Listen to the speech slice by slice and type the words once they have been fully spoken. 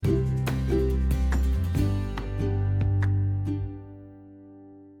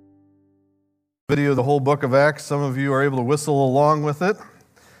Video of the whole book of Acts. Some of you are able to whistle along with it.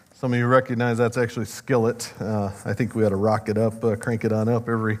 Some of you recognize that's actually Skillet. I think we ought to rock it up, crank it on up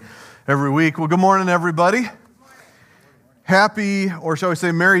every week. Well, good morning, everybody. Happy, or shall we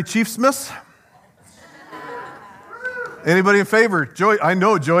say, Merry Chiefsmas? Anybody in favor? Joy, I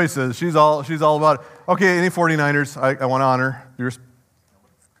know Joyce is. She's all about it. Okay, any 49ers? I want to honor yours.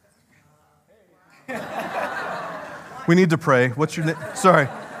 We need to pray. What's your name? Sorry.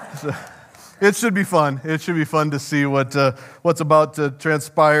 It should be fun. It should be fun to see what's about to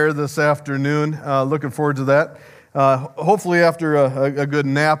transpire this afternoon. Looking forward to that. Hopefully after a good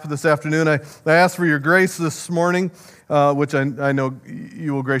nap this afternoon. I asked for your grace this morning, which I know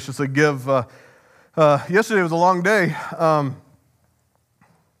you will graciously give. Yesterday was a long day.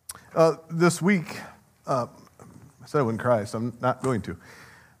 This week, I said I wouldn't cry, so I'm not going to.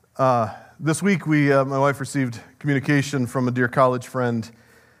 This week, my wife received communication from a dear college friend.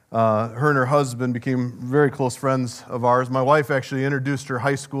 Her and her husband became very close friends of ours. My wife actually introduced her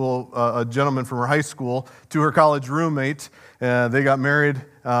high school, a gentleman from her high school, to her college roommate. They got married,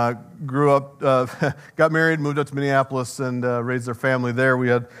 grew up, got married, moved up to Minneapolis, and raised their family there. We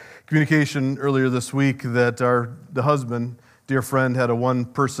had communication earlier this week that the husband, dear friend, had a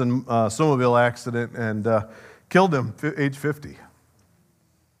one-person snowmobile accident and killed him, age 50.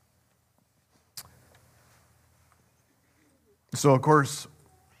 So, of course,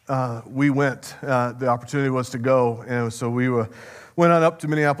 we went. The opportunity was to go, and so we went on up to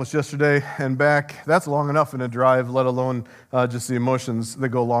Minneapolis yesterday and back. That's long enough in a drive, let alone just the emotions that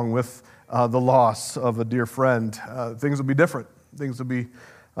go along with the loss of a dear friend. Things will be different. Things will be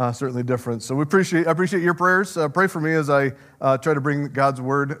certainly different. So I appreciate your prayers. Pray for me as I try to bring God's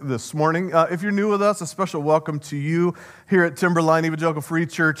word this morning. If you're new with us, a special welcome to you here at Timberline Evangelical Free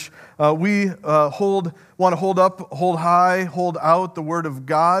Church. We want to hold up, hold high, hold out the word of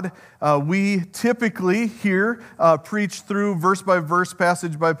God. We typically here preach through verse by verse,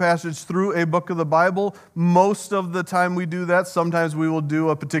 passage by passage through a book of the Bible. Most of the time we do that. Sometimes we will do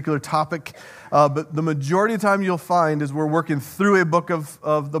a particular topic. But the majority of the time you'll find is we're working through a book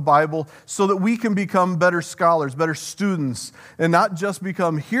of the Bible so that we can become better scholars, better students, and not just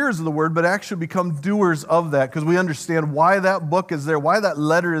become hearers of the word, but actually become doers of that, because we understand why that book is there, why that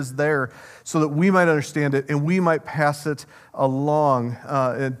letter is there, so that we might understand it and we might pass it along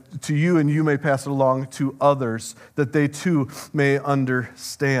to you, and you may pass it along to others, that they too may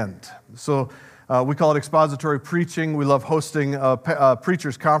understand. So we call it expository preaching. We love hosting a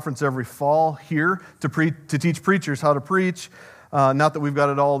preachers' conference every fall here to teach preachers how to preach. Not that we've got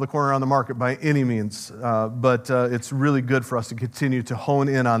it all the corner on the market by any means, but it's really good for us to continue to hone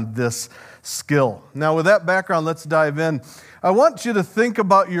in on this skill. Now, with that background, let's dive in. I want you to think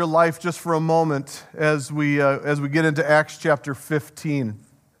about your life just for a moment as we get into Acts chapter 15. And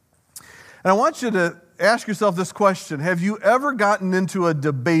I want you to ask yourself this question: have you ever gotten into a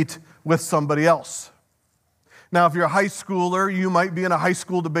debate with somebody else? Now, if you're a high schooler, you might be in a high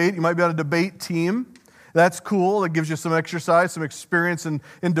school debate. You might be on a debate team. That's cool. It gives you some exercise, some experience in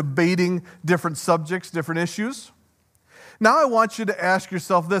debating different subjects, different issues. Now I want you to ask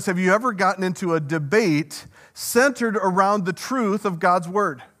yourself this: have you ever gotten into a debate centered around the truth of God's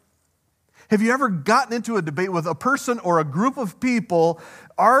Word? Have you ever gotten into a debate with a person or a group of people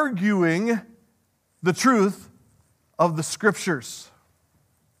arguing the truth of the Scriptures?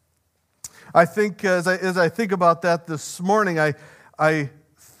 I think as I think about that this morning, as I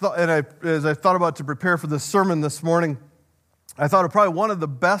thought about to prepare for this sermon this morning, I thought of probably one of the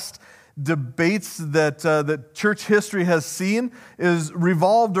best debates that church history has seen is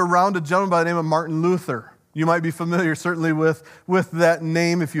revolved around a gentleman by the name of Martin Luther. You might be familiar certainly with that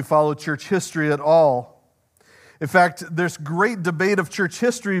name if you follow church history at all. In fact, this great debate of church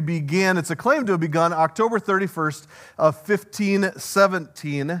history it's acclaimed to have begun October 31st of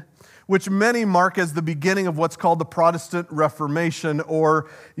 1517, which many mark as the beginning of what's called the Protestant Reformation, or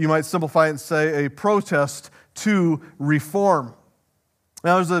you might simplify it and say a protest to reform.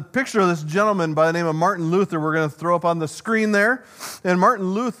 Now, there's a picture of this gentleman by the name of Martin Luther we're going to throw up on the screen there. And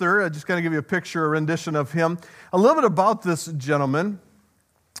Martin Luther, I'm just going to give you a picture, a rendition of him. A little bit about this gentleman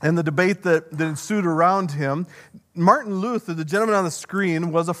and the debate that ensued around him. Martin Luther, the gentleman on the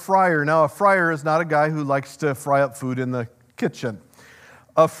screen, was a friar. Now, a friar is not a guy who likes to fry up food in the kitchen.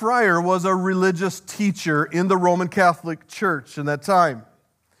 A friar was a religious teacher in the Roman Catholic Church in that time.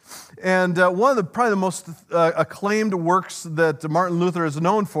 And one of the probably the most acclaimed works that Martin Luther is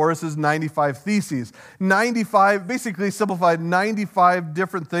known for is his 95 Theses. 95, basically simplified 95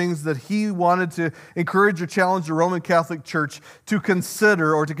 different things that he wanted to encourage or challenge the Roman Catholic Church to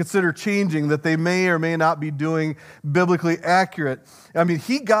consider changing, that they may or may not be doing biblically accurate. I mean,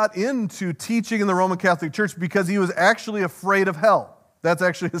 he got into teaching in the Roman Catholic Church because he was actually afraid of hell. That's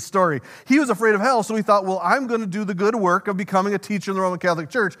actually his story. He was afraid of hell, so he thought, well, I'm going to do the good work of becoming a teacher in the Roman Catholic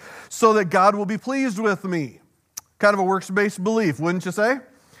Church so that God will be pleased with me. Kind of a works-based belief, wouldn't you say?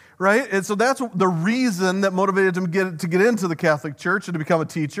 Right? And so that's the reason that motivated him to get into the Catholic Church and to become a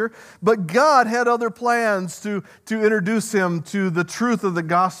teacher. But God had other plans to introduce him to the truth of the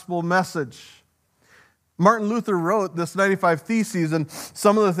gospel message. Martin Luther wrote this 95 Theses, and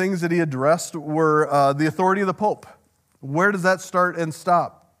some of the things that he addressed were the authority of the Pope. Where does that start and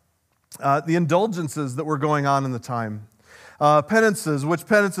stop? The indulgences that were going on in the time. Penances, which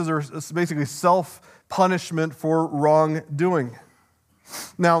penances are basically self-punishment for wrongdoing.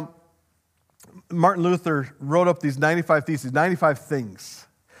 Now, Martin Luther wrote up these 95 Theses, 95 things.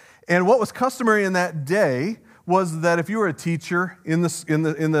 And what was customary in that day was that if you were a teacher in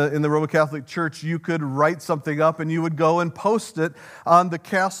the Roman Catholic Church, you could write something up and you would go and post it on the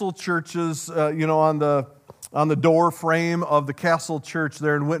castle churches, on the door frame of the castle church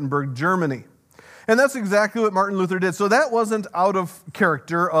there in Wittenberg, Germany. And that's exactly what Martin Luther did. So that wasn't out of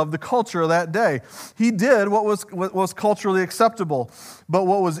character of the culture of that day. He did what was culturally acceptable. But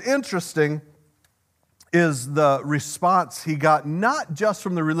what was interesting is the response he got, not just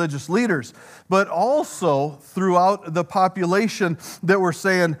from the religious leaders, but also throughout the population that were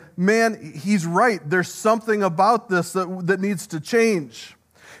saying, man, he's right. There's something about this that needs to change.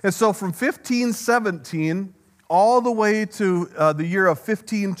 And so from 1517 all the way to the year of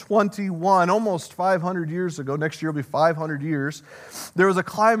 1521, almost 500 years ago, next year will be 500 years, there was a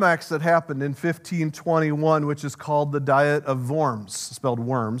climax that happened in 1521, which is called the Diet of Worms, spelled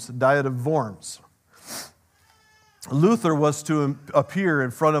worms, Diet of Worms. Luther was to appear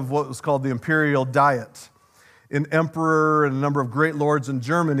in front of what was called the Imperial Diet, an emperor and a number of great lords in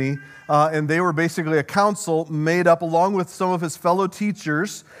Germany, and they were basically a council made up along with some of his fellow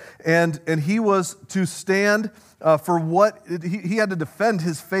teachers, and he was to stand for what, he had to defend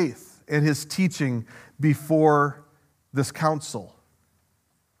his faith and his teaching before this council.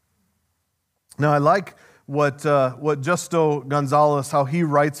 Now, I like what Justo Gonzalez, how he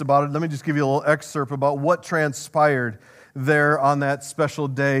writes about it. Let me just give you a little excerpt about what transpired there on that special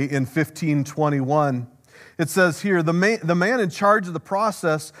day in 1521. It says here, the man in charge of the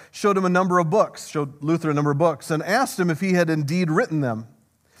process showed Luther a number of books, and asked him if he had indeed written them.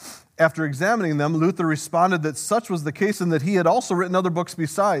 After examining them, Luther responded that such was the case and that he had also written other books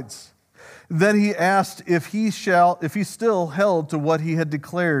besides. Then he asked if he still held to what he had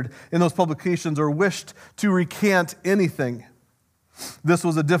declared in those publications or wished to recant anything. This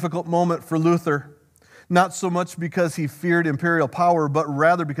was a difficult moment for Luther. Not so much because he feared imperial power, but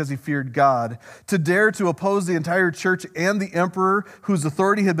rather because he feared God. To dare to oppose the entire church and the emperor, whose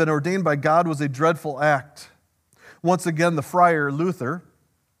authority had been ordained by God, was a dreadful act. Once again, the friar, Luther,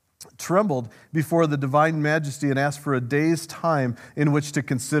 trembled before the divine majesty and asked for a day's time in which to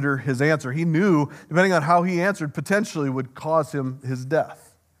consider his answer. He knew, depending on how he answered, potentially would cause him his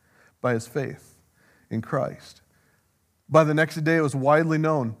death by his faith in Christ. By the next day, it was widely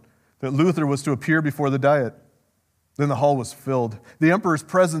known that Luther was to appear before the Diet. Then the hall was filled. The emperor's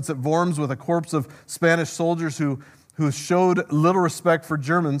presence at Worms with a corps of Spanish soldiers who showed little respect for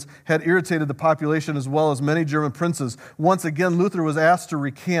Germans had irritated the population as well as many German princes. Once again, Luther was asked to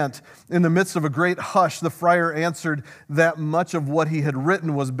recant. In the midst of a great hush, the friar answered that much of what he had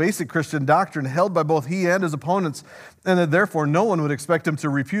written was basic Christian doctrine held by both he and his opponents, and that therefore no one would expect him to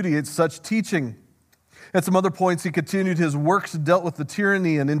repudiate such teaching. At some other points, he continued, his works dealt with the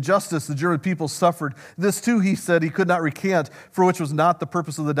tyranny and injustice the German people suffered. This too, he said, he could not recant, for which was not the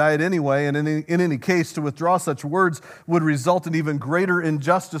purpose of the Diet anyway, and in any case, to withdraw such words would result in even greater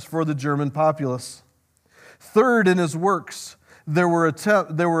injustice for the German populace. Third, in his works, there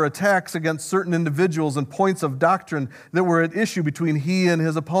were attacks against certain individuals and points of doctrine that were at issue between he and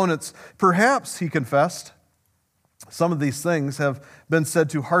his opponents. Perhaps, he confessed, some of these things have been said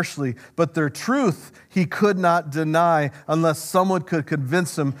too harshly, but their truth he could not deny unless someone could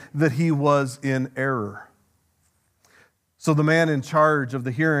convince him that he was in error. So the man in charge of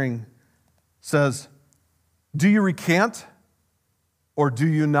the hearing says, "Do you recant or do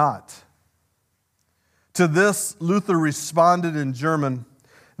you not?" To this, Luther responded in German,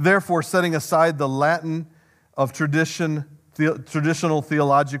 therefore setting aside the Latin of traditional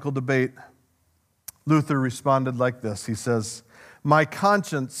theological debate. Luther responded like this. He says, My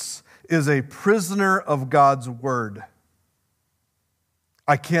conscience is a prisoner of God's word.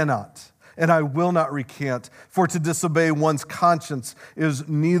 I cannot, and I will not recant, for to disobey one's conscience is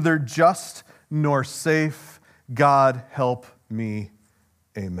neither just nor safe. God help me.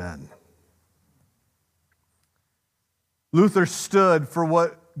 Amen. Luther stood for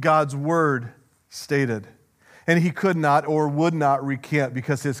what God's word stated, and he could not or would not recant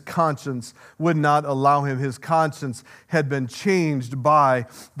because his conscience would not allow him. His conscience had been changed by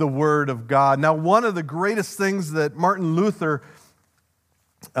the word of God. Now, one of the greatest things that Martin Luther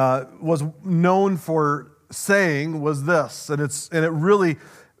was known for saying was this, and it really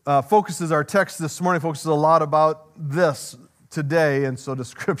focuses our text this morning, focuses a lot about this today, and so does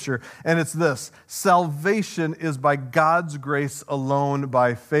Scripture, and it's this: salvation is by God's grace alone,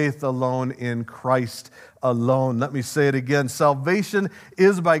 by faith alone, in Christ alone. Let me say it again. Salvation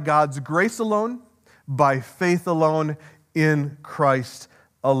is by God's grace alone, by faith alone, in Christ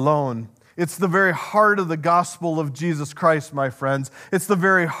alone. It's the very heart of the gospel of Jesus Christ, my friends. It's the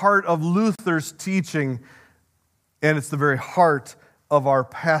very heart of Luther's teaching, and it's the very heart of our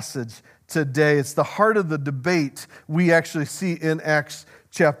passage today. It's the heart of the debate we actually see in Acts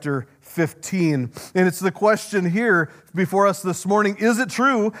chapter 15. And it's the question here before us this morning: is it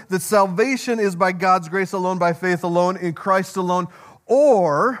true that salvation is by God's grace alone, by faith alone, in Christ alone?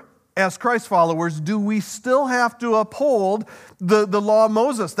 Or, as Christ followers, do we still have to uphold the law of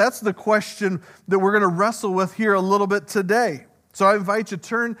Moses? That's the question that we're going to wrestle with here a little bit today. So I invite you to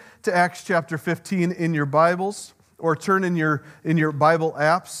turn to Acts chapter 15 in your Bibles, or turn in your Bible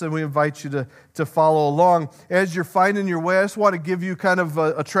apps, and we invite you to follow along. As you're finding your way, I just want to give you kind of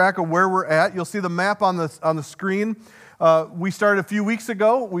a track of where we're at. You'll see the map on the screen. We started a few weeks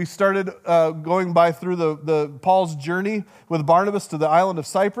ago. We started going through the Paul's journey with Barnabas to the island of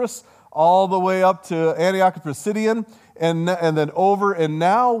Cyprus, all the way up to Antioch of Pisidian, and then over. And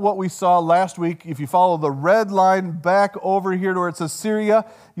now what we saw last week, if you follow the red line back over here to where it says Syria,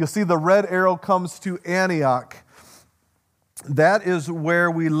 you'll see the red arrow comes to Antioch. That is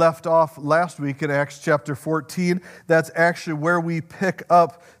where we left off last week in Acts chapter 14. That's actually where we pick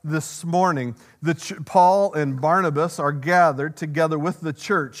up this morning. Paul and Barnabas are gathered together with the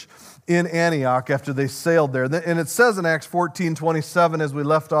church in Antioch after they sailed there. And it says in Acts 14:27, as we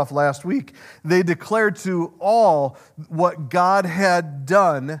left off last week, they declared to all what God had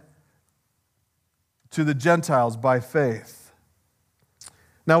done to the Gentiles by faith.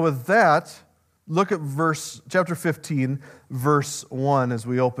 Now with that, look at chapter 15, verse 1, as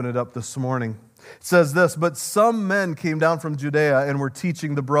we open it up this morning. It says this: "But some men came down from Judea and were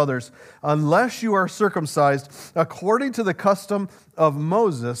teaching the brothers, unless you are circumcised according to the custom of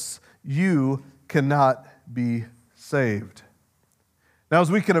Moses, you cannot be saved." Now,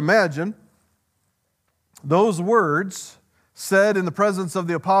 as we can imagine, those words said in the presence of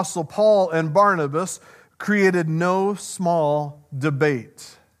the apostle Paul and Barnabas created no small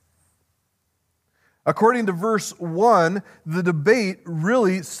debate. According to verse 1, the debate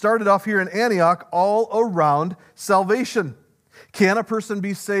really started off here in Antioch all around salvation. Can a person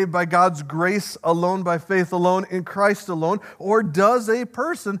be saved by God's grace alone, by faith alone, in Christ alone? Or does a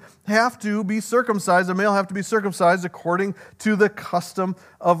person have to be circumcised, a male have to be circumcised according to the custom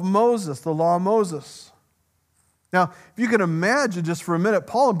of Moses, the law of Moses? Now, if you can imagine just for a minute,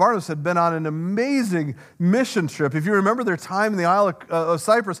 Paul and Barnabas had been on an amazing mission trip. If you remember their time in the Isle of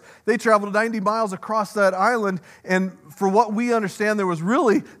Cyprus, they traveled 90 miles across that island, and for what we understand, there was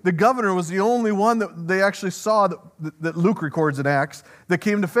really, the governor was the only one that they actually saw, that Luke records in Acts, that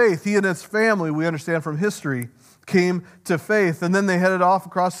came to faith. He and his family, we understand from history, came to faith. And then they headed off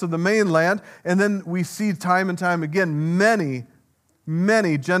across to the mainland, and then we see time and time again,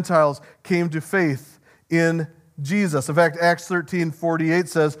 many Gentiles came to faith in Jesus. In fact, Acts 13:48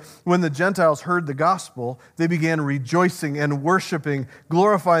 says, "When the Gentiles heard the gospel, they began rejoicing and worshiping,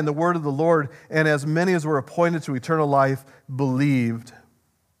 glorifying the word of the Lord, and as many as were appointed to eternal life believed."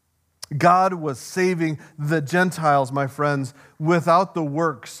 God was saving the Gentiles, my friends, without the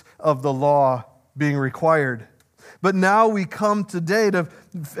works of the law being required. But now we come today to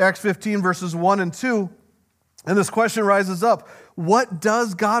Acts 15, verses 1 and 2, and this question rises up: what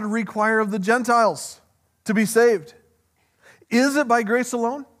does God require of the Gentiles to be saved? Is it by grace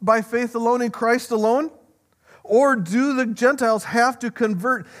alone, by faith alone, in Christ alone? Or do the Gentiles have to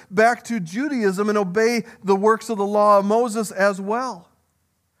convert back to Judaism and obey the works of the law of Moses as well?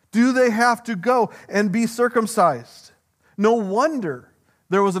 Do they have to go and be circumcised? No wonder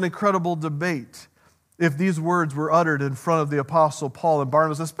there was an incredible debate if these words were uttered in front of the Apostle Paul and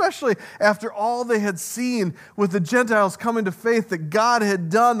Barnabas, especially after all they had seen with the Gentiles coming to faith that God had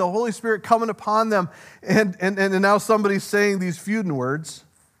done, the Holy Spirit coming upon them, and now somebody's saying these feuding words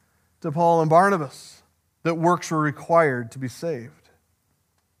to Paul and Barnabas, that works were required to be saved.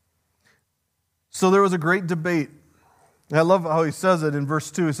 So there was a great debate. And I love how he says it in verse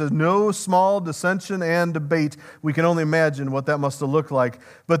 2. He says, no small dissension and debate. We can only imagine what that must have looked like.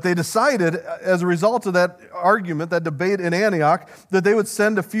 But they decided, as a result of that argument, that debate in Antioch, that they would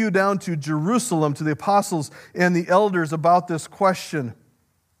send a few down to Jerusalem to the apostles and the elders about this question.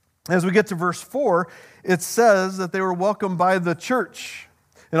 As we get to verse 4, it says that they were welcomed by the church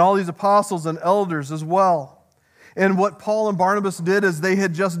and all these apostles and elders as well. And what Paul and Barnabas did, as they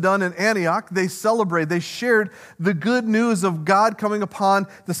had just done in Antioch, they celebrated, they shared the good news of God coming upon,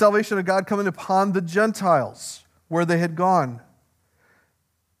 the salvation of God coming upon the Gentiles where they had gone.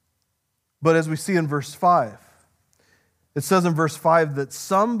 But as we see in verse 5, it says in verse 5 that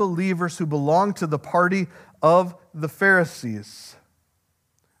some believers who belonged to the party of the Pharisees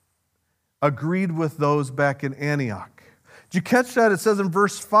agreed with those back in Antioch. Did you catch that? It says in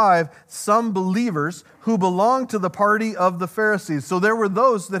verse 5, some believers who belonged to the party of the Pharisees. So there were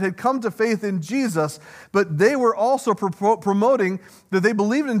those that had come to faith in Jesus, but they were also promoting that they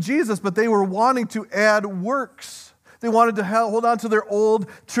believed in Jesus, but they were wanting to add works. They wanted to hold on to their old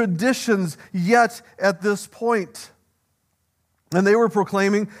traditions yet at this point. And they were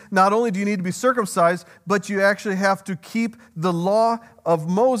proclaiming, not only do you need to be circumcised, but you actually have to keep the law of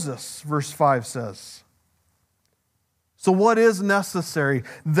Moses, verse 5 says. So what is necessary?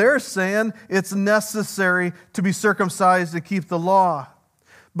 They're saying it's necessary to be circumcised to keep the law.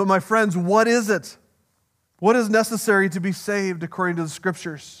 But my friends, what is it? What is necessary to be saved according to the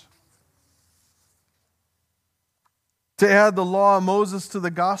Scriptures? To add the law of Moses to the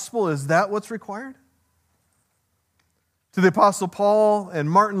gospel, is that what's required? To the Apostle Paul and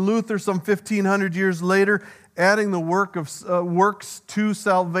Martin Luther some 1,500 years later, adding the works to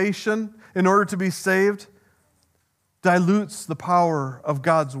salvation in order to be saved, dilutes the power of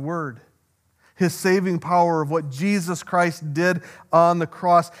God's Word, His saving power of what Jesus Christ did on the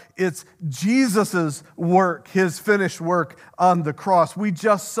cross. It's Jesus' work, His finished work on the cross. We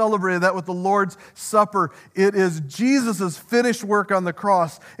just celebrated that with the Lord's Supper. It is Jesus' finished work on the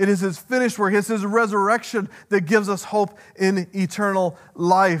cross. It is His finished work. It's His resurrection that gives us hope in eternal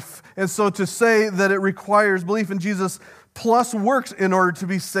life. And so to say that it requires belief in Jesus plus works in order to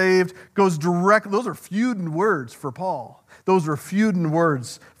be saved goes direct. Those are feuding words for Paul. Those are feuding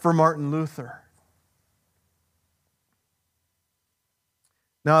words for Martin Luther.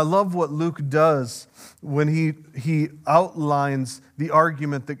 Now, I love what Luke does when he outlines the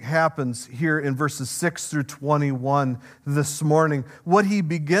argument that happens here in verses 6 through 21 this morning. What he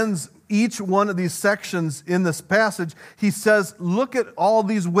begins each one of these sections in this passage, he says, look at all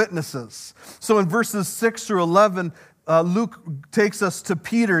these witnesses. So in verses 6 through 11, Luke takes us to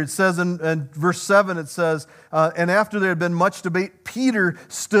Peter. It says in verse 7, it says, and after there had been much debate, Peter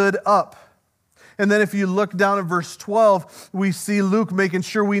stood up. And then if you look down at verse 12, we see Luke making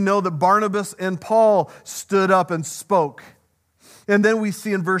sure we know that Barnabas and Paul stood up and spoke. And then we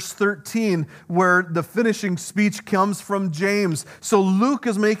see in verse 13 where the finishing speech comes from James. So Luke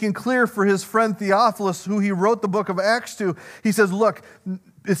is making clear for his friend Theophilus, who he wrote the book of Acts to, he says, look,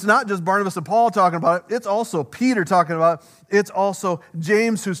 it's not just Barnabas and Paul talking about it. It's also Peter talking about it. It's also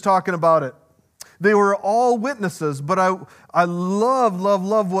James who's talking about it. They were all witnesses, but I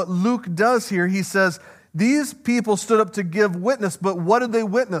love what Luke does here. He says, these people stood up to give witness, but what did they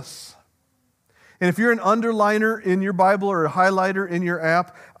witness? And if you're an underliner in your Bible or a highlighter in your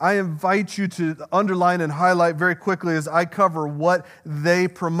app, I invite you to underline and highlight very quickly as I cover what they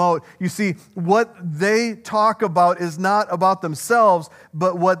promote. You see, what they talk about is not about themselves,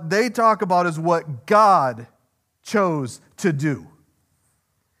 but what they talk about is what God chose to do.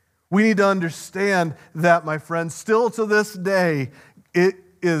 We need to understand that, my friends. Still to this day, it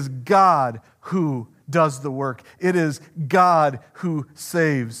is God who does the work. It is God who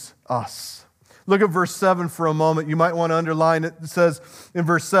saves us. Look at verse 7 for a moment. You might want to underline it. It says in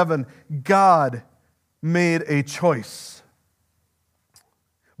verse 7, God made a choice.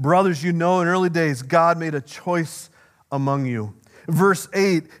 Brothers, you know in early days, God made a choice among you. Verse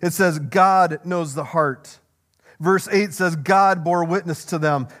 8, it says, God knows the heart. Verse 8 says, God bore witness to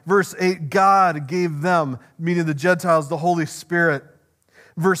them. Verse 8, God gave them, meaning the Gentiles, the Holy Spirit.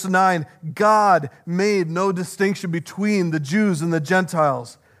 Verse 9, God made no distinction between the Jews and the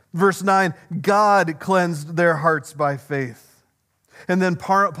Gentiles. Verse 9, God cleansed their hearts by faith. And then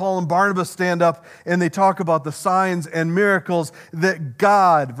Paul and Barnabas stand up and they talk about the signs and miracles that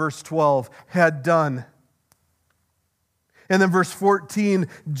God, verse 12, had done. And then verse 14,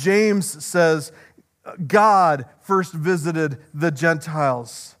 James says, God first visited the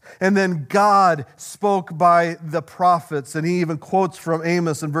Gentiles. And then God spoke by the prophets. And he even quotes from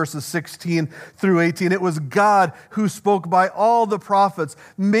Amos in verses 16 through 18. It was God who spoke by all the prophets,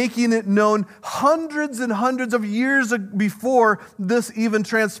 making it known hundreds and hundreds of years before this even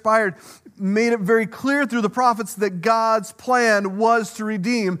transpired. Made it very clear through the prophets that God's plan was to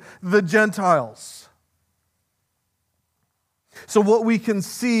redeem the Gentiles. So what we can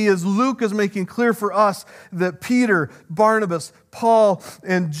see is Luke is making clear for us that Peter, Barnabas, Paul,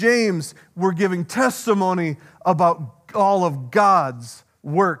 and James were giving testimony about all of God's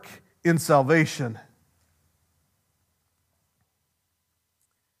work in salvation.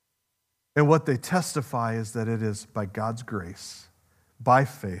 And what they testify is that it is by God's grace, by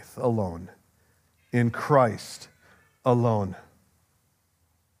faith alone, in Christ alone.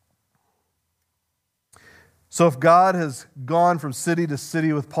 So if God has gone from city to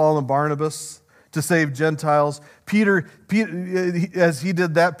city with Paul and Barnabas to save Gentiles, Peter, as he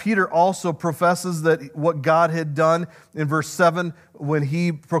did that, Peter also professes that what God had done in verse 7 when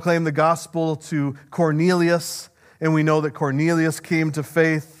he proclaimed the gospel to Cornelius, and we know that Cornelius came to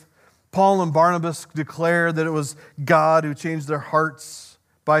faith. Paul and Barnabas declare that it was God who changed their hearts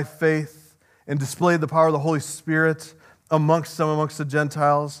by faith and displayed the power of the Holy Spirit amongst the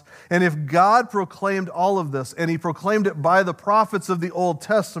Gentiles. And if God proclaimed all of this, and he proclaimed it by the prophets of the Old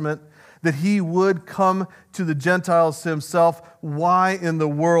Testament, that he would come to the Gentiles himself, why in the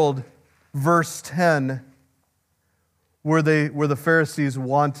world, verse 10, were the Pharisees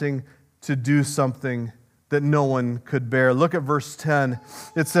wanting to do something that no one could bear? Look at verse 10.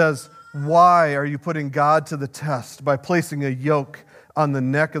 It says, "Why are you putting God to the test by placing a yoke on the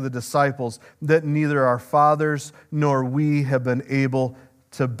neck of the disciples that neither our fathers nor we have been able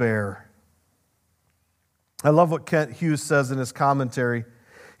to bear?" I love what Kent Hughes says in his commentary.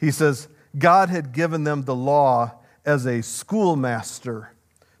 He says, God had given them the law as a schoolmaster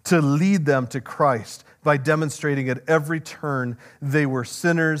to lead them to Christ by demonstrating at every turn they were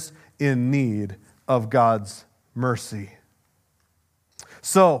sinners in need of God's mercy.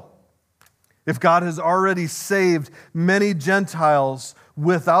 So, if God has already saved many Gentiles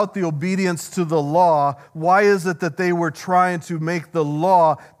without the obedience to the law, why is it that they were trying to make the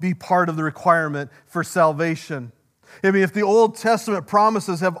law be part of the requirement for salvation? I mean, if the Old Testament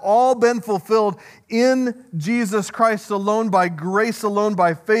promises have all been fulfilled in Jesus Christ alone, by grace alone,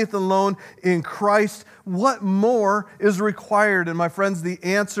 by faith alone in Christ, what more is required? And my friends, the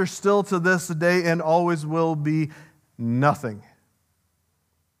answer still to this day and always will be nothing.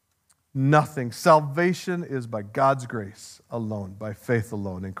 Nothing. Salvation is by God's grace alone, by faith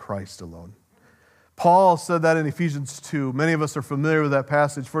alone, in Christ alone. Paul said that in Ephesians 2. Many of us are familiar with that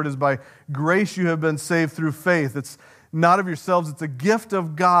passage. For it is by grace you have been saved through faith. It's not of yourselves, it's a gift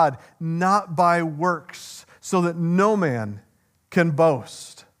of God, not by works, so that no man can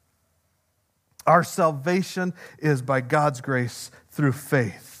boast. Our salvation is by God's grace through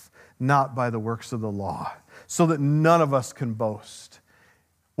faith, not by the works of the law, so that none of us can boast.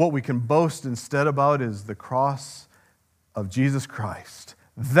 What we can boast instead about is the cross of Jesus Christ.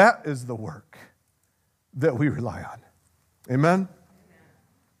 That is the work that we rely on. Amen?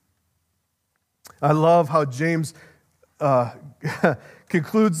 I love how James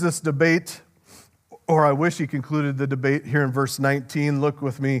concludes this debate, or I wish he concluded the debate here in verse 19. Look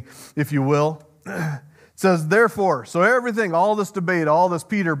with me, if you will. It says, therefore, so everything, all this debate, all this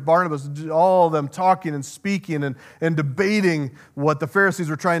Peter, Barnabas, all of them talking and speaking and debating what the Pharisees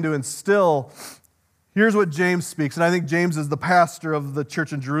were trying to instill. Here's what James speaks, and I think James is the pastor of the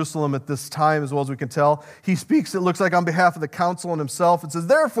church in Jerusalem at this time, as well as we can tell. He speaks, it looks like, on behalf of the council and himself. It says,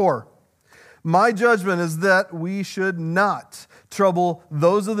 therefore, my judgment is that we should not trouble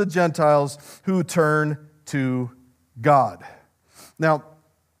those of the Gentiles who turn to God. Now,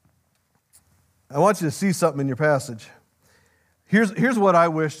 I want you to see something in your passage. Here's what I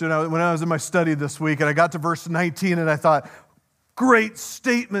wished when I was in my study this week, and I got to verse 19, and I thought, great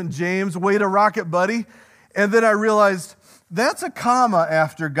statement, James. Way to rock it, buddy. And then I realized that's a comma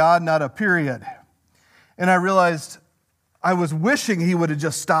after God, not a period. And I realized I was wishing he would have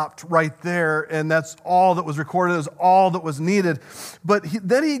just stopped right there, and that's all that was recorded, is all that was needed. But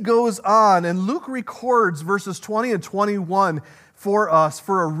then he goes on, and Luke records verses 20 and 21 for us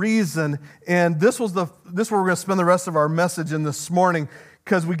for a reason. And this is where we're going to spend the rest of our message in this morning,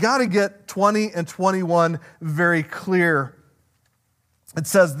 because we got to get 20 and 21 very clear. It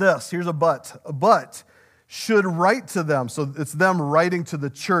says this, here's a but should write to them, so it's them writing to the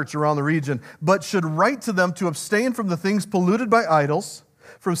church around the region, but should write to them to abstain from the things polluted by idols,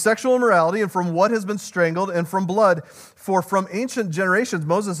 from sexual immorality and from what has been strangled and from blood. For from ancient generations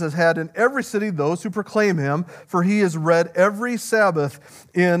Moses has had in every city those who proclaim him, for he is read every Sabbath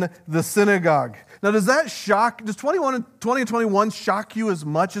in the synagogue. Now, does 20 and 21 shock you as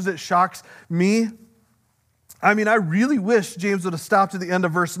much as it shocks me? I mean, I really wish James would have stopped at the end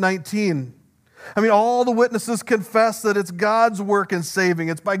of verse 19. I mean, all the witnesses confess that it's God's work in saving.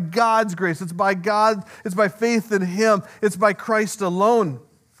 It's by God's grace. It's by God. It's by faith in Him. It's by Christ alone.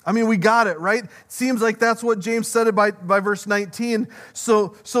 I mean, we got it, right? It seems like that's what James said by verse 19.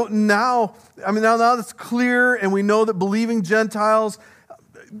 So now that's clear, and we know that believing Gentiles,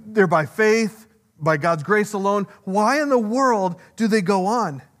 they're by faith, by God's grace alone. Why in the world do they go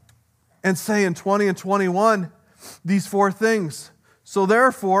on and say in 20 and 21 these four things? So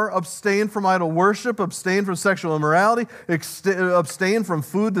therefore, abstain from idol worship, abstain from sexual immorality, abstain from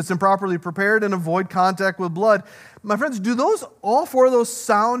food that's improperly prepared, and avoid contact with blood. My friends, do all four of those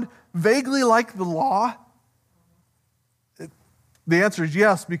sound vaguely like the law? The answer is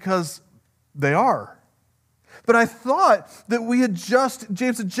yes, because they are. But I thought that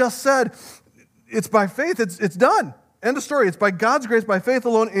James had just said, it's by faith, it's done. End of story. It's by God's grace, by faith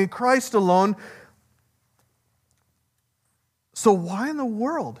alone, in Christ alone. So why in the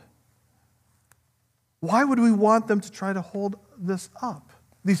world? Why would we want them to try to hold this up,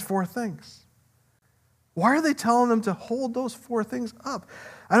 these four things? Why are they telling them to hold those four things up?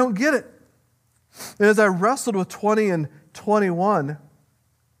 I don't get it. And as I wrestled with 20 and 21,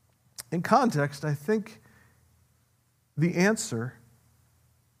 in context, I think the answer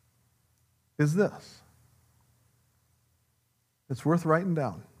is this. It's worth writing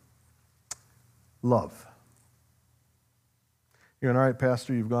down. Love. You're going, all right,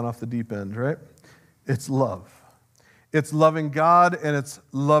 Pastor, you've gone off the deep end, right? It's love. It's loving God and it's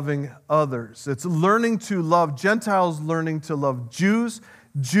loving others. It's learning to love Gentiles, learning to love Jews,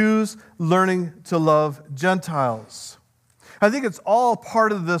 Jews learning to love Gentiles. I think it's all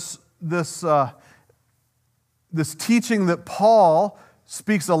part of this teaching that Paul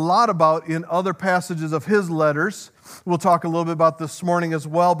speaks a lot about in other passages of his letters. We'll talk a little bit about this morning as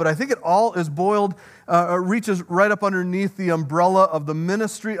well, but I think it all is reaches right up underneath the umbrella of the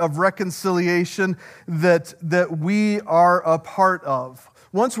ministry of reconciliation that we are a part of.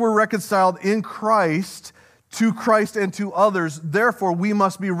 Once we're reconciled in Christ, to Christ and to others, therefore we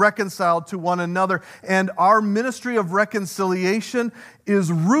must be reconciled to one another. And our ministry of reconciliation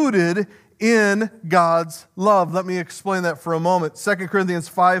is rooted in God's love. Let me explain that for a moment. 2 Corinthians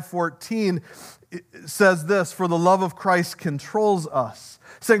 5:14 says this, for the love of Christ controls us.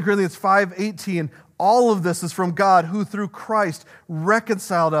 2 Corinthians 5:18, all of this is from God, who through Christ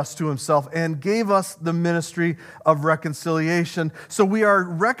reconciled us to himself and gave us the ministry of reconciliation. So we are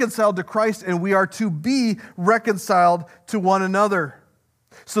reconciled to Christ and we are to be reconciled to one another.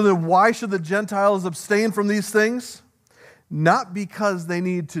 So then why should the Gentiles abstain from these things? Not because they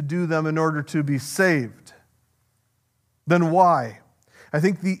need to do them in order to be saved. Then why? I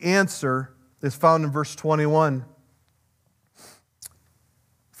think the answer is found in verse 21.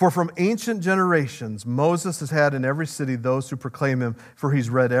 For from ancient generations, Moses has had in every city those who proclaim him, for he's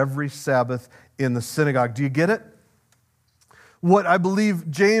read every Sabbath in the synagogue. Do you get it? What I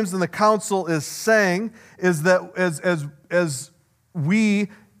believe James and the council is saying is that as we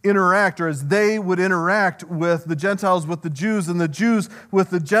interact, or as they would interact with the Gentiles with the Jews and the Jews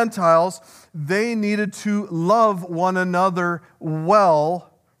with the Gentiles, they needed to love one another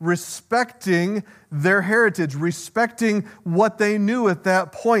well, respecting their heritage, respecting what they knew at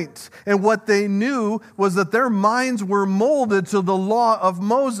that point. And what they knew was that their minds were molded to the law of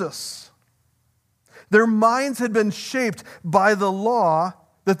Moses. Their minds had been shaped by the law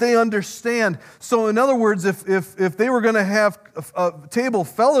that they understand. So in other words, if they were going to have a table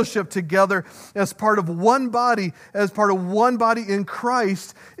fellowship together as part of one body in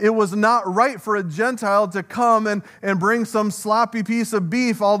Christ, it was not right for a Gentile to come and bring some sloppy piece of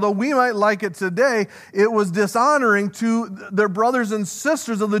beef, although we might like it today. It was dishonoring to their brothers and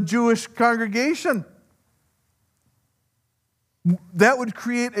sisters of the Jewish congregation. That would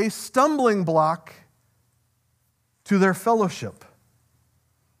create a stumbling block to their fellowship.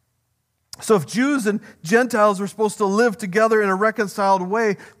 So if Jews and Gentiles were supposed to live together in a reconciled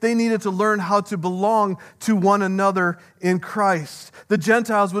way, they needed to learn how to belong to one another in Christ. The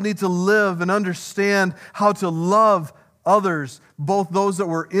Gentiles would need to live and understand how to love others, both those that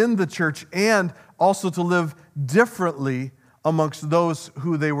were in the church and also to live differently amongst those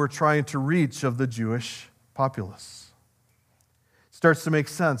who they were trying to reach of the Jewish populace. Starts to make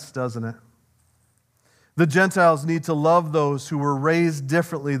sense, doesn't it? The Gentiles need to love those who were raised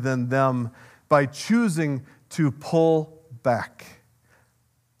differently than them by choosing to pull back.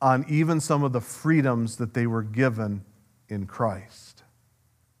 on even some of the freedoms that they were given in Christ.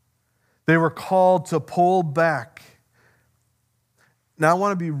 They were called to pull back. Now, I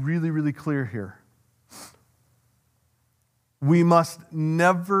want to be really, really clear here. We must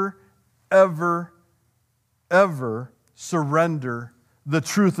never, ever, ever surrender the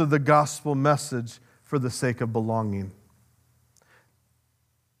truth of the gospel message for the sake of belonging.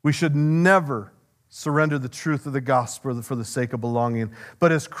 We should never surrender the truth of the gospel for the sake of belonging.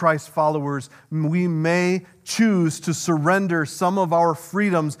 But as Christ followers, we may choose to surrender some of our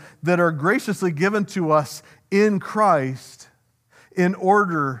freedoms that are graciously given to us in Christ in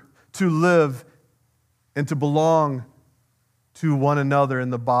order to live and to belong to one another in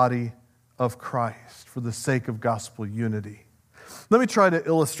the body of Christ for the sake of gospel unity. Let me try to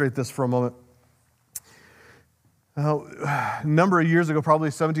illustrate this for a moment. A number of years ago,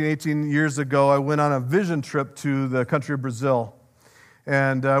 probably 17, 18 years ago, I went on a vision trip to the country of Brazil.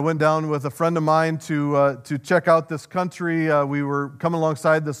 And I went down with a friend of mine to check out this country. We were coming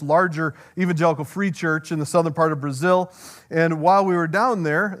alongside this larger evangelical free church in the southern part of Brazil. And while we were down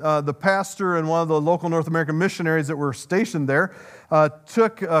there, the pastor and one of the local North American missionaries that were stationed there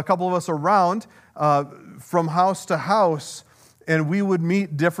took a couple of us around from house to house, and we would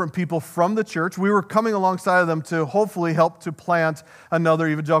meet different people from the church. We were coming alongside of them to hopefully help to plant another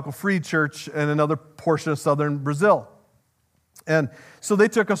evangelical free church in another portion of southern Brazil. And so they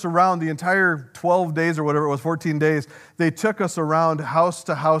took us around the entire 12 days or whatever it was, 14 days. They took us around house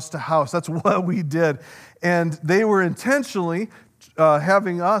to house to house. That's what we did. And they were intentionally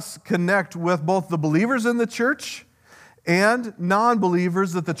having us connect with both the believers in the church and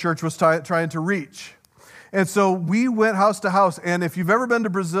non-believers that the church was trying to reach. And so we went house to house, and if you've ever been to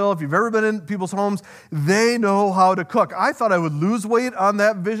Brazil, if you've ever been in people's homes, they know how to cook. I thought I would lose weight on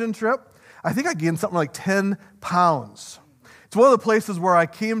that vision trip. I think I gained something like 10 pounds. It's one of the places where I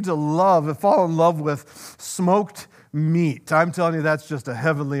came to love and fall in love with smoked meat. I'm telling you, that's just a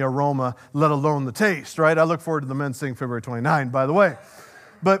heavenly aroma, let alone the taste, right? I look forward to the men's sing February 29, by the way.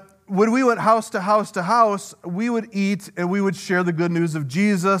 But when we went house to house to house, we would eat and we would share the good news of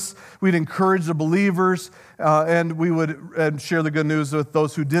Jesus. We'd encourage the believers, and we would share the good news with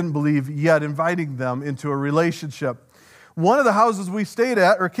those who didn't believe yet, inviting them into a relationship. One of the houses we stayed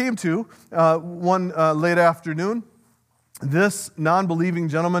at or came to one late afternoon, this non-believing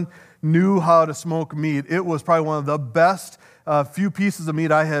gentleman knew how to smoke meat. It was probably one of the best few pieces of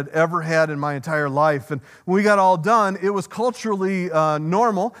meat I had ever had in my entire life. And when we got all done, it was culturally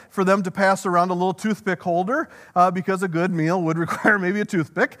normal for them to pass around a little toothpick holder because a good meal would require maybe a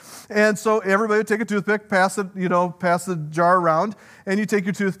toothpick. And so everybody would take a toothpick, pass the jar around, and you take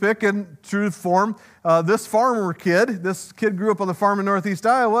your toothpick, and true to form, this kid grew up on the farm in Northeast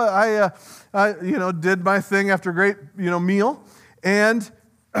Iowa. I did my thing after a great, meal, and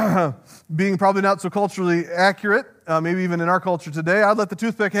being probably not so culturally accurate, maybe even in our culture today, I'd let the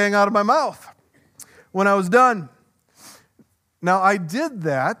toothpick hang out of my mouth when I was done. Now, I did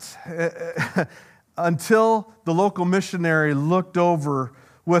that until the local missionary looked over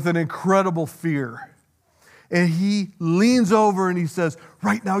with an incredible fear. And he leans over and he says,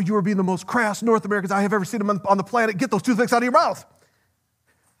 "Right now you are being the most crass North Americans I have ever seen on the planet. Get those toothpicks out of your mouth."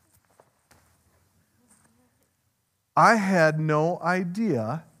 I had no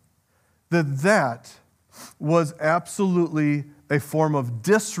idea that was absolutely a form of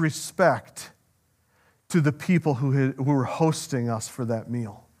disrespect to the people who were hosting us for that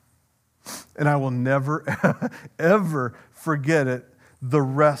meal. And I will never, ever forget it the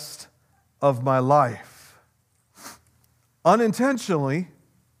rest of my life. Unintentionally,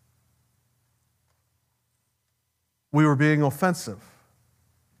 we were being offensive.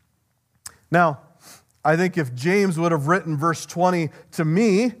 Now, I think if James would have written verse 20 to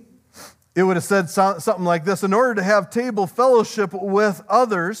me, it would have said something like this: in order to have table fellowship with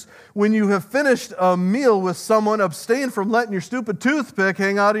others, when you have finished a meal with someone, abstain from letting your stupid toothpick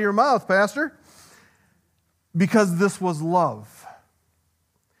hang out of your mouth, Pastor. Because this was love.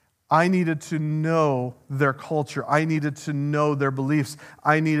 I needed to know their culture. I needed to know their beliefs.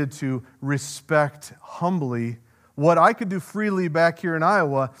 I needed to respect humbly what I could do freely back here in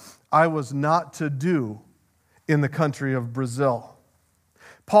Iowa. I was not to do in the country of Brazil.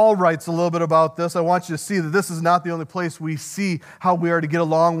 Paul writes a little bit about this. I want you to see that this is not the only place we see how we are to get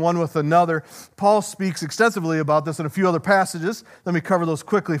along one with another. Paul speaks extensively about this in a few other passages. Let me cover those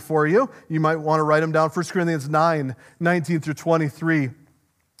quickly for you. You might want to write them down. 1 Corinthians 9, 19 through 23.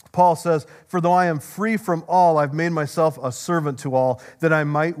 Paul says, "For though I am free from all, I've made myself a servant to all, that I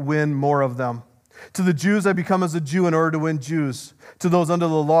might win more of them. To the Jews I become as a Jew in order to win Jews. To those under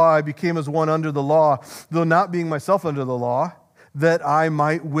the law I became as one under the law, though not being myself under the law, that I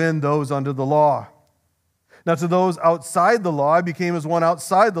might win those under the law. Now to those outside the law, I became as one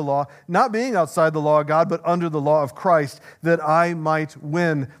outside the law, not being outside the law of God, but under the law of Christ, that I might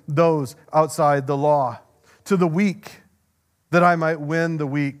win those outside the law. To the weak, that I might win the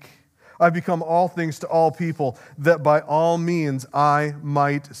weak. I become all things to all people, that by all means I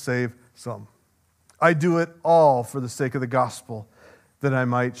might save some. I do it all for the sake of the gospel, that I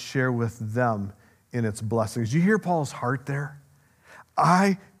might share with them in its blessings. You hear Paul's heart there?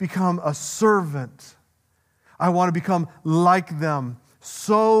 I become a servant. I want to become like them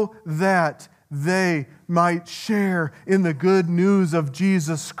so that they might share in the good news of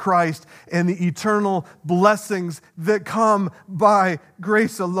Jesus Christ and the eternal blessings that come by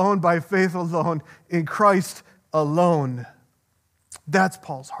grace alone, by faith alone, in Christ alone. That's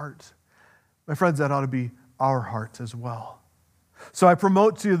Paul's heart. My friends, that ought to be our heart as well. So I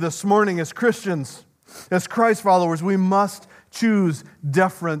promote to you this morning, as Christians, as Christ followers, we must choose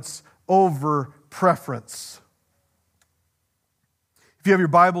deference over preference. If you have your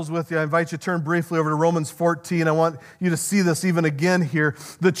Bibles with you, I invite you to turn briefly over to Romans 14. I want you to see this even again here.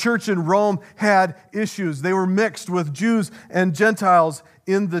 The church in Rome had issues. They were mixed with Jews and Gentiles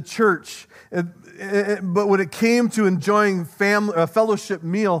in the church. But when it came to enjoying a fellowship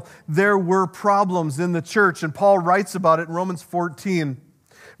meal, there were problems in the church. And Paul writes about it in Romans 14.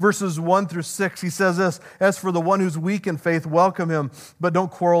 Verses 1 through 6, he says this, "As for the one who's weak in faith, welcome him, but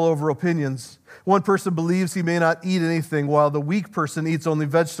don't quarrel over opinions. One person believes he may not eat anything, while the weak person eats only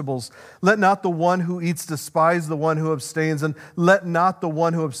vegetables. Let not the one who eats despise the one who abstains, and let not the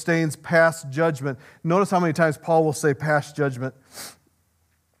one who abstains pass judgment." Notice how many times Paul will say pass judgment.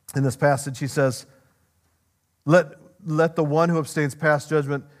 In this passage, he says, let the one who abstains pass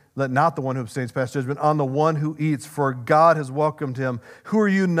judgment. Let not the one who abstains pass judgment on the one who eats, for God has welcomed him. Who are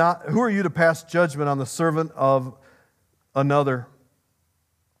you to pass judgment on the servant of another?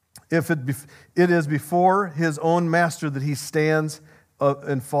 If it is before his own master that he stands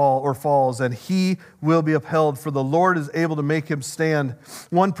and falls, and he will be upheld, for the Lord is able to make him stand.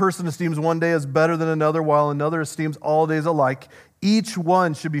 One person esteems one day as better than another, while another esteems all days alike. Each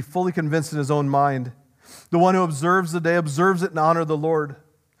one should be fully convinced in his own mind. The one who observes the day observes it in honor of the Lord.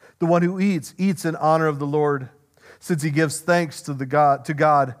 The one who eats in honor of the Lord, since he gives thanks to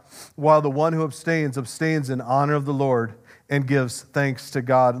God, while the one who abstains in honor of the Lord and gives thanks to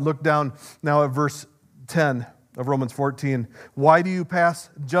God. Look down now at verse 10 of Romans 14. "Why do you pass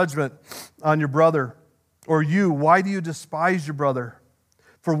judgment on your brother? Or why do you despise your brother?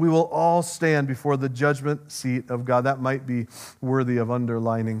 For we will all stand before the judgment seat of God." That might be worthy of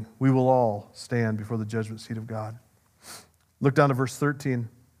underlining. We will all stand before the judgment seat of God. Look down to verse 13.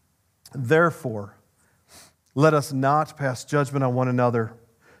 "Therefore, let us not pass judgment on one another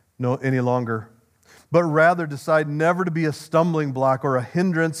any longer, but rather decide never to be a stumbling block or a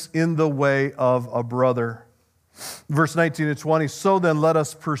hindrance in the way of a brother." Verse 19 and 20, "So then let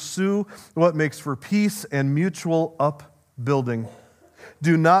us pursue what makes for peace and mutual upbuilding.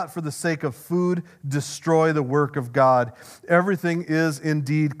 Do not, for the sake of food, destroy the work of God. Everything is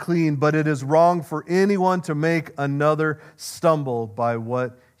indeed clean, but it is wrong for anyone to make another stumble by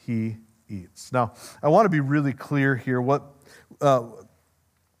what he eats." Now, I want to be really clear here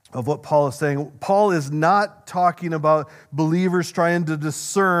of what Paul is saying. Paul is not talking about believers trying to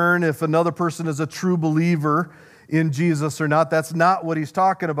discern if another person is a true believer in Jesus or not. That's not what he's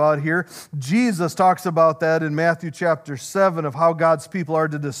talking about here. Jesus talks about that in Matthew chapter 7 of how God's people are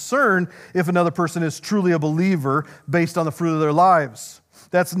to discern if another person is truly a believer based on the fruit of their lives.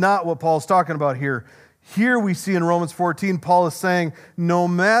 That's not what Paul's talking about here. Here we see in Romans 14, Paul is saying, no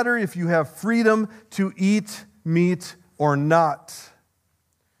matter if you have freedom to eat meat or not,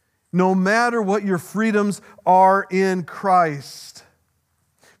 no matter what your freedoms are in Christ,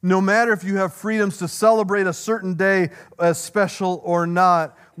 no matter if you have freedoms to celebrate a certain day as special or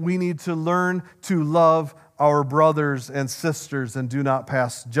not, we need to learn to love our brothers and sisters and do not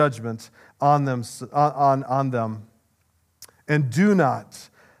pass judgment on them. And do not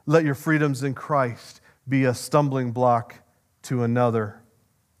let your freedoms in Christ be a stumbling block to another.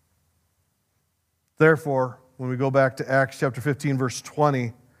 Therefore, when we go back to Acts chapter 15, verse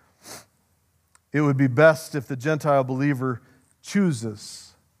 20, it would be best if the Gentile believer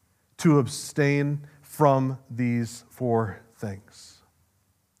chooses to abstain from these four things.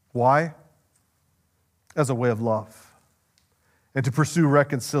 Why? As a way of love. And to pursue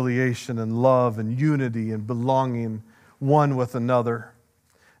reconciliation and love and unity and belonging one with another.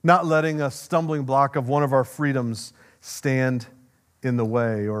 Not letting a stumbling block of one of our freedoms stand in the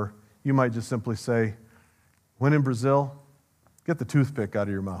way. Or you might just simply say, when in Brazil, get the toothpick out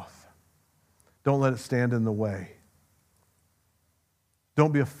of your mouth. Don't let it stand in the way.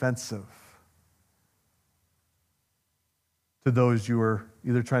 Don't be offensive to those you are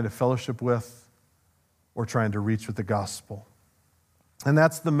either trying to fellowship with or trying to reach with the gospel. And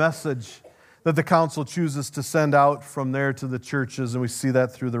that's the message that the council chooses to send out from there to the churches, and we see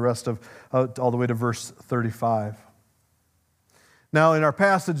that through the rest of, all the way to verse 35. Now, in our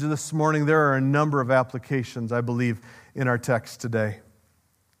passage this morning, there are a number of applications, I believe, in our text today.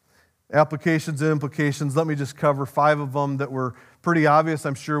 Applications and implications. Let me just cover 5 of them that were pretty obvious.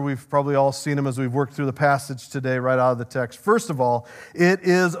 I'm sure we've probably all seen them as we've worked through the passage today right out of the text. First of all, it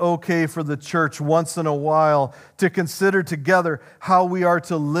is okay for the church once in a while to consider together how we are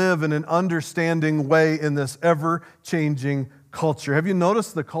to live in an understanding way in this ever-changing culture. Have you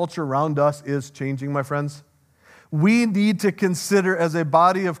noticed the culture around us is changing, my friends? We need to consider as a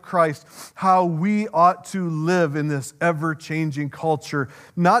body of Christ how we ought to live in this ever-changing culture,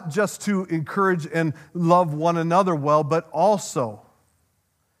 not just to encourage and love one another well, but also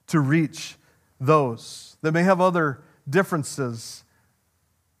to reach those that may have other differences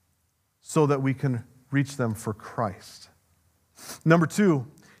so that we can reach them for Christ. Number 2,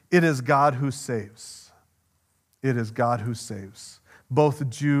 it is God who saves. It is God who saves, both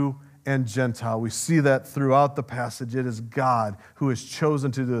Jew and Gentile. We see that throughout the passage. It is God who has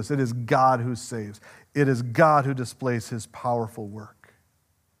chosen to do this. It is God who saves. It is God who displays His powerful work.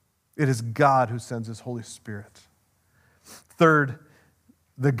 It is God who sends His Holy Spirit. Third,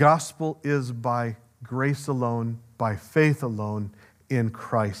 the gospel is by grace alone, by faith alone, in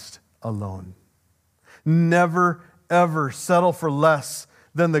Christ alone. Never, ever settle for less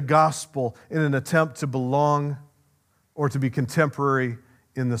than the gospel in an attempt to belong or to be contemporary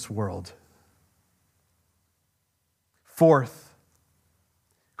in this world. Fourth,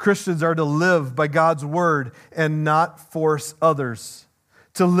 Christians are to live by God's word and not force others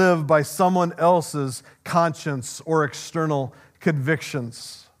to live by someone else's conscience or external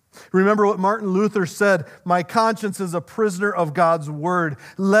convictions. Remember what Martin Luther said, "My conscience is a prisoner of God's word."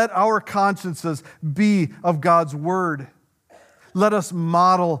 Let our consciences be of God's word. Let us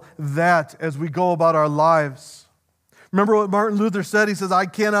model that as we go about our lives. Remember what Martin Luther said? He says, "I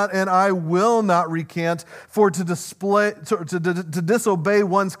cannot and I will not recant, for to disobey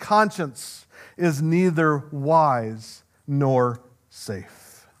one's conscience is neither wise nor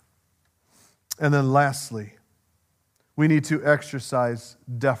safe." And then lastly, we need to exercise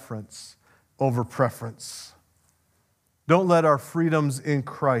deference over preference. Don't let our freedoms in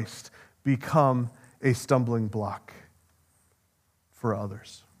Christ become a stumbling block for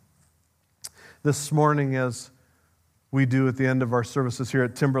others. This morning, as we do at the end of our services here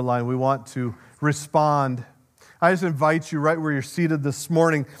at Timberline, we want to respond. I just invite you right where you're seated this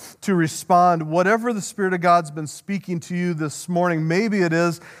morning to respond. Whatever the Spirit of God's been speaking to you this morning, maybe it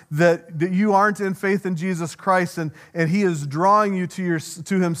is that you aren't in faith in Jesus Christ and He is drawing you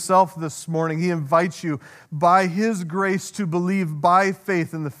to Himself this morning. He invites you by His grace to believe by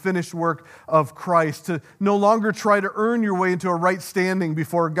faith in the finished work of Christ, to no longer try to earn your way into a right standing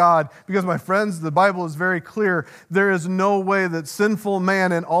before God. Because, my friends, the Bible is very clear. There is no way that sinful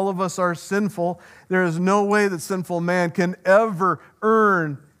man, and all of us are sinful, there is no way that sinful man can ever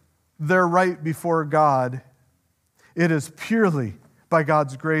earn their right before God. It is purely by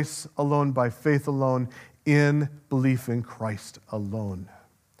God's grace alone, by faith alone, in belief in Christ alone.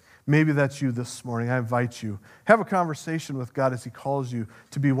 Maybe that's you this morning. I invite you. Have a conversation with God as He calls you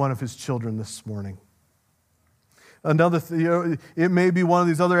to be one of His children this morning. Another, it may be one of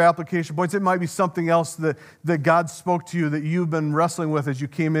these other application points. It might be something else that God spoke to you that you've been wrestling with as you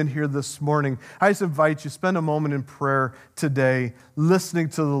came in here this morning. I just invite you, spend a moment in prayer today, listening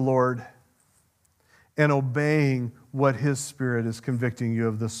to the Lord and obeying what His Spirit is convicting you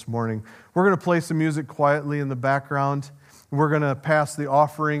of this morning. We're going to play some music quietly in the background. We're going to pass the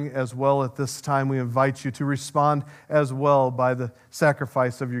offering as well at this time. We invite you to respond as well by the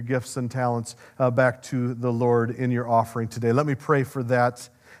sacrifice of your gifts and talents back to the Lord in your offering today. Let me pray for that,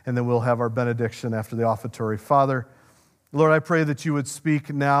 and then we'll have our benediction after the offertory. Father, Lord, I pray that you would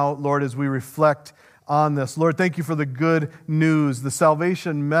speak now, Lord, as we reflect on this. Lord, thank you for the good news, the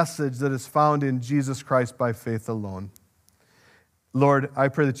salvation message that is found in Jesus Christ by faith alone. Lord, I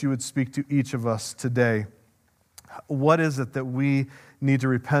pray that you would speak to each of us today. What is it that we need to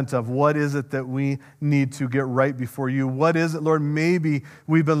repent of? What is it that we need to get right before you? What is it, Lord? Maybe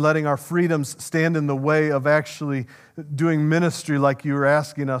we've been letting our freedoms stand in the way of actually doing ministry like you were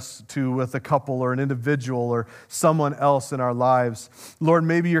asking us to with a couple or an individual or someone else in our lives. Lord,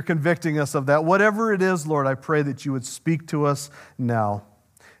 maybe you're convicting us of that. Whatever it is, Lord, I pray that you would speak to us now.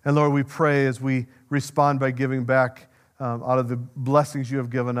 And Lord, we pray as we respond by giving back out of the blessings you have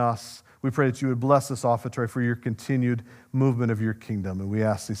given us. We pray that you would bless this offertory for your continued movement of your kingdom. And we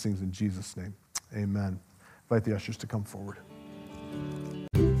ask these things in Jesus' name. Amen. Invite the ushers to come forward.